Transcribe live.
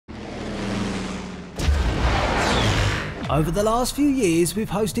Over the last few years we've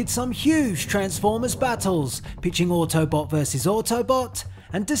hosted some huge Transformers battles, pitching Autobot vs Autobot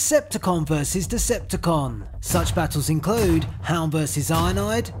and Decepticon vs Decepticon. Such battles include Hound vs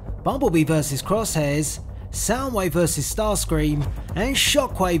Ironhide, Bumblebee vs Crosshairs, Soundwave vs Starscream and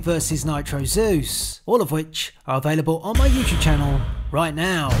Shockwave vs Nitro Zeus, all of which are available on my YouTube channel right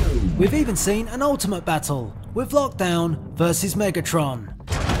now. We've even seen an ultimate battle with Lockdown vs Megatron.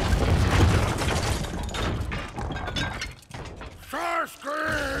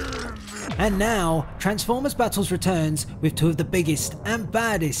 And now, Transformers Battles returns with two of the biggest and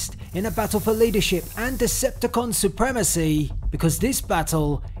baddest in a battle for leadership and Decepticon supremacy, because this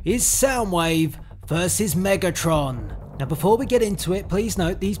battle is Soundwave versus Megatron. Now before we get into it, please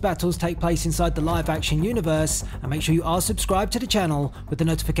note these battles take place inside the live action universe, and make sure you are subscribed to the channel with the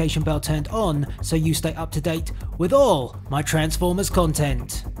notification bell turned on so you stay up to date with all my Transformers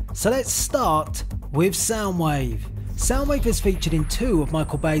content. So let's start with Soundwave. Soundwave is featured in two of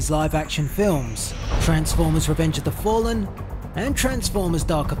Michael Bay's live action films, Transformers Revenge of the Fallen and Transformers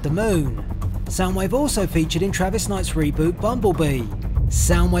Dark of the Moon. Soundwave also featured in Travis Knight's reboot Bumblebee.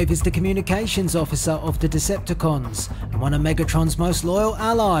 Soundwave is the communications officer of the Decepticons and one of Megatron's most loyal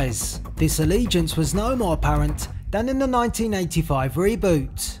allies. This allegiance was no more apparent than in the 1985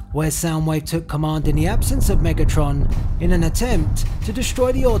 reboot, where Soundwave took command in the absence of Megatron in an attempt to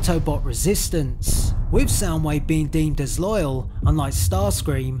destroy the Autobot resistance. With Soundwave being deemed as loyal, unlike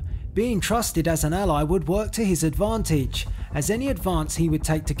Starscream, being trusted as an ally would work to his advantage, as any advance he would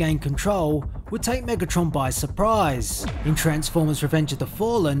take to gain control would take Megatron by surprise. In Transformers Revenge of the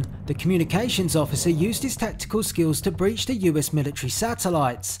Fallen, the communications officer used his tactical skills to breach the US military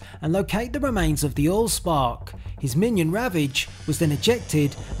satellites and locate the remains of the Allspark. His minion Ravage was then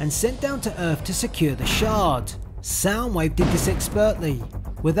ejected and sent down to Earth to secure the shard. Soundwave did this expertly,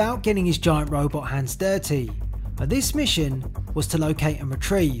 without getting his giant robot hands dirty. But this mission was to locate and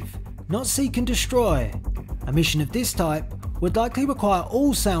retrieve, not seek and destroy. A mission of this type would likely require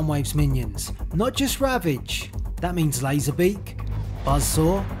all Soundwave's minions, not just Ravage. That means Laserbeak,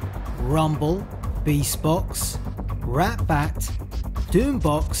 Buzzsaw, Rumble, Beastbox, Ratbat,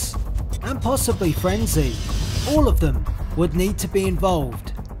 Doombox and possibly Frenzy. All of them would need to be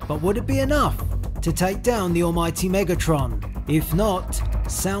involved, but would it be enough to take down the almighty Megatron? If not,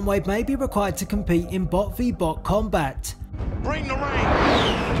 Soundwave may be required to compete in bot v bot combat. Bring the rain!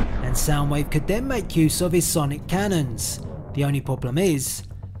 And Soundwave could then make use of his sonic cannons. The only problem is,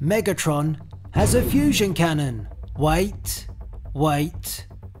 Megatron has a fusion cannon. Wait.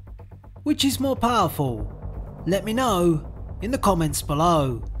 Which is more powerful? Let me know in the comments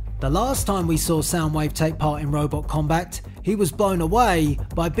below. The last time we saw Soundwave take part in robot combat, he was blown away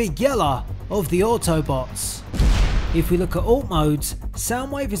by Big Yella of the Autobots. If we look at alt modes,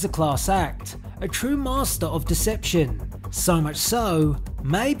 Soundwave is a class act, a true master of deception. So much so,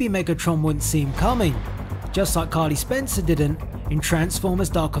 maybe Megatron wouldn't see him coming, just like Carly Spencer didn't in Transformers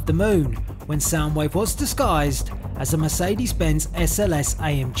Dark of the Moon, when Soundwave was disguised as a Mercedes-Benz SLS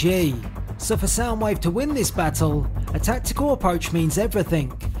AMG. So for Soundwave to win this battle, a tactical approach means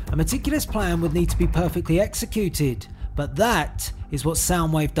everything. A meticulous plan would need to be perfectly executed, but that is what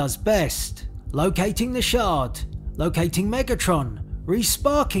Soundwave does best. Locating the shard, locating Megatron,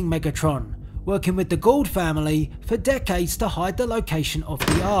 re-sparking Megatron, working with the Gould family for decades to hide the location of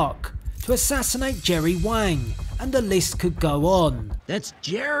the Ark, to assassinate Jerry Wang, and the list could go on. That's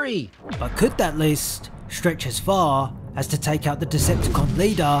Jerry! But could that list stretch as far as to take out the Decepticon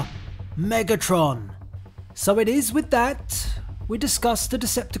leader, Megatron? So it is with that, we discuss the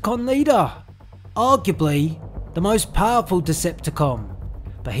Decepticon leader, arguably the most powerful Decepticon,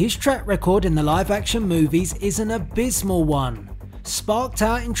 but his track record in the live action movies is an abysmal one. Sparked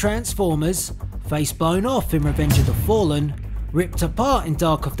out in Transformers, face blown off in Revenge of the Fallen, ripped apart in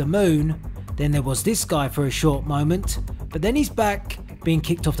Dark of the Moon, then there was this guy for a short moment, but then he's back being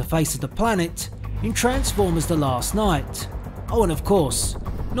kicked off the face of the planet in Transformers The Last Night. Oh, and of course,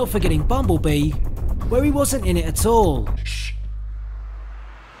 not forgetting Bumblebee, where he wasn't in it at all. Shh.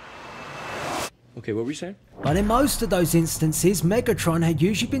 Okay, what were you saying? But in most of those instances, Megatron had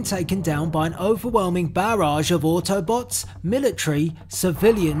usually been taken down by an overwhelming barrage of Autobots, military,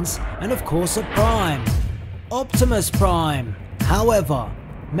 civilians, and of course a Prime, Optimus Prime. However,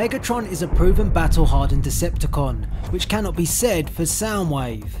 Megatron is a proven battle-hardened Decepticon, which cannot be said for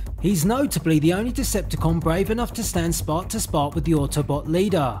Soundwave. He's notably the only Decepticon brave enough to stand spark to spark with the Autobot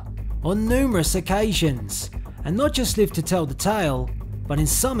leader on numerous occasions, and not just live to tell the tale, but in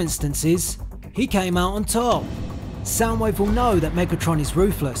some instances, he came out on top. Soundwave will know that Megatron is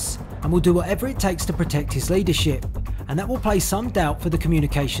ruthless and will do whatever it takes to protect his leadership, and that will place some doubt for the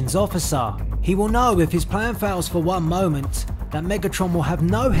communications officer. He will know if his plan fails for one moment that Megatron will have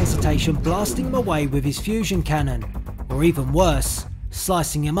no hesitation blasting him away with his fusion cannon, or even worse,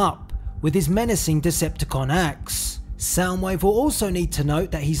 slicing him up with his menacing Decepticon axe. Soundwave will also need to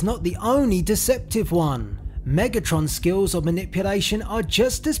note that he's not the only deceptive one. Megatron's skills of manipulation are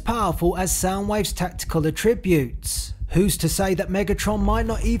just as powerful as Soundwave's tactical attributes. Who's to say that Megatron might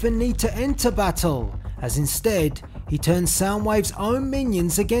not even need to enter battle, as instead he turns Soundwave's own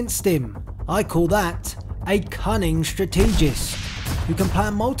minions against him. I call that a cunning strategist, who can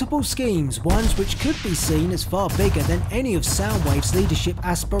plan multiple schemes, ones which could be seen as far bigger than any of Soundwave's leadership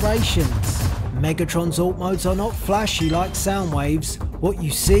aspirations. Megatron's alt modes are not flashy like Soundwave's. What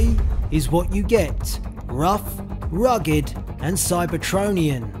you see is what you get. Rough, rugged and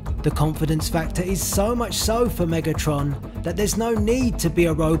Cybertronian. The confidence factor is so much so for Megatron that there's no need to be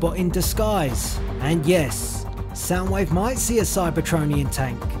a robot in disguise. And yes, Soundwave might see a Cybertronian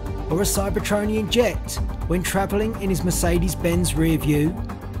tank or a Cybertronian jet when travelling in his Mercedes-Benz rear view,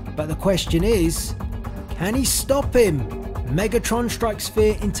 but the question is, can he stop him? Megatron strikes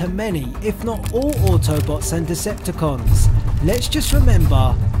fear into many, if not all Autobots and Decepticons. Let's just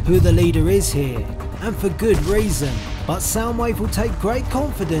remember who the leader is here, and for good reason. But Soundwave will take great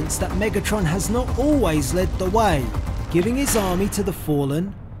confidence that Megatron has not always led the way, giving his army to the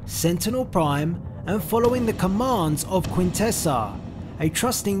Fallen, Sentinel Prime, and following the commands of Quintessa, a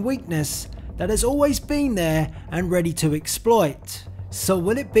trusting weakness that has always been there and ready to exploit. So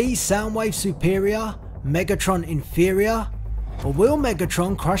will it be Soundwave superior, Megatron inferior? Or will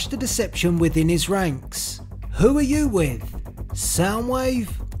Megatron crush the deception within his ranks? Who are you with? Soundwave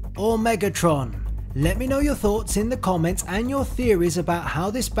or Megatron? Let me know your thoughts in the comments and your theories about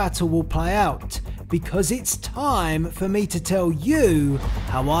how this battle will play out, because it's time for me to tell you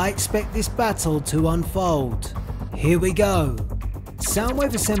how I expect this battle to unfold. Here we go.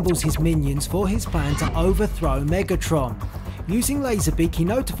 Soundwave assembles his minions for his plan to overthrow Megatron. Using Laserbeak, he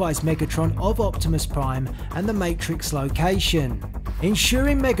notifies Megatron of Optimus Prime and the Matrix location.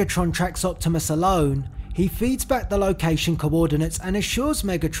 Ensuring Megatron tracks Optimus alone, he feeds back the location coordinates and assures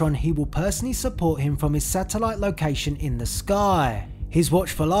Megatron he will personally support him from his satellite location in the sky. His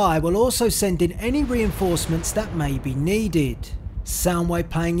watchful eye will also send in any reinforcements that may be needed. Soundwave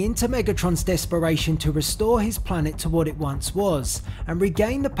playing into Megatron's desperation to restore his planet to what it once was and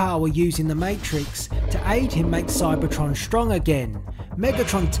regain the power using the Matrix to aid him make Cybertron strong again.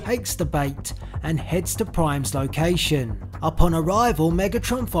 Megatron takes the bait and heads to Prime's location. Upon arrival,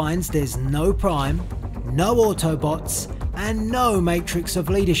 Megatron finds there's no Prime, no Autobots and no Matrix of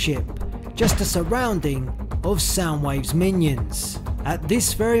leadership, just a surrounding of Soundwave's minions. At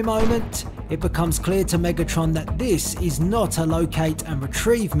this very moment, it becomes clear to Megatron that this is not a locate and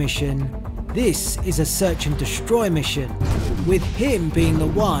retrieve mission, this is a search and destroy mission, with him being the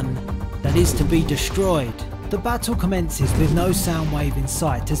one that is to be destroyed. The battle commences with no Soundwave in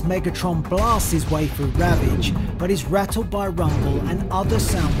sight as Megatron blasts his way through Ravage, but is rattled by Rumble and other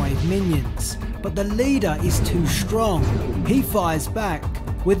Soundwave minions. But the leader is too strong. He fires back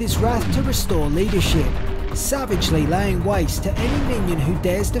with his wrath to restore leadership, savagely laying waste to any minion who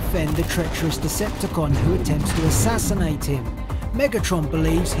dares defend the treacherous Decepticon who attempts to assassinate him. Megatron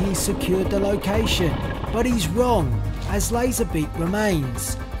believes he's secured the location, but he's wrong, as Laserbeak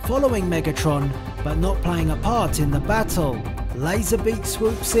remains, following Megatron but not playing a part in the battle. Laserbeak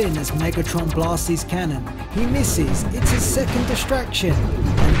swoops in as Megatron blasts his cannon. He misses, it's his second distraction,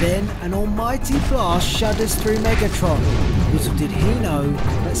 and then an almighty blast shudders through Megatron. Little did he know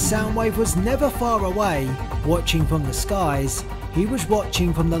that Soundwave was never far away, watching from the skies. He was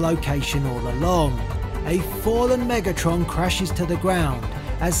watching from the location all along. A fallen Megatron crashes to the ground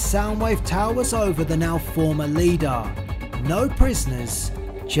as Soundwave towers over the now former leader. No prisoners,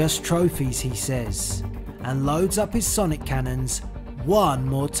 just trophies, he says, and loads up his sonic cannons one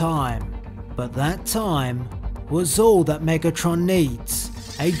more time. But that time was all that Megatron needs.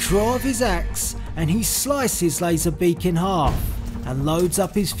 A draw of his axe and he slices Laserbeak in half and loads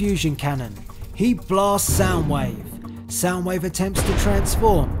up his fusion cannon. He blasts Soundwave. Soundwave attempts to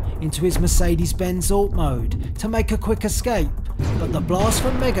transform into his Mercedes-Benz alt mode to make a quick escape, but the blast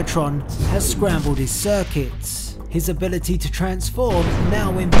from Megatron has scrambled his circuits. His ability to transform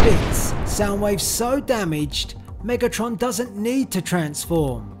now in bits. Soundwave's so damaged, Megatron doesn't need to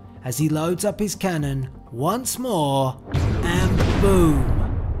transform, as he loads up his cannon once more, and boom!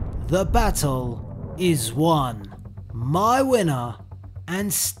 The battle is won. My winner,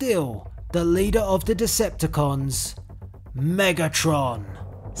 and still the leader of the Decepticons, Megatron.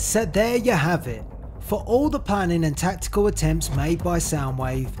 So there you have it. For all the planning and tactical attempts made by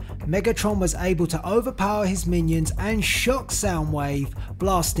Soundwave, Megatron was able to overpower his minions and shock Soundwave,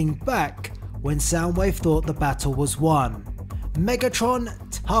 blasting back when Soundwave thought the battle was won. Megatron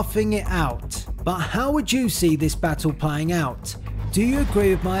toughing it out. But how would you see this battle playing out? Do you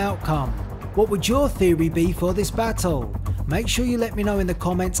agree with my outcome? What would your theory be for this battle? Make sure you let me know in the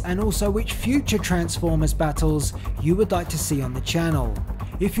comments, and also which future Transformers battles you would like to see on the channel.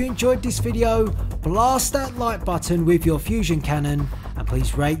 If you enjoyed this video, blast that like button with your fusion cannon, and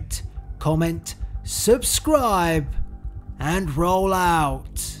please rate, comment, subscribe, and roll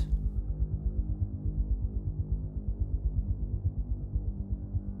out.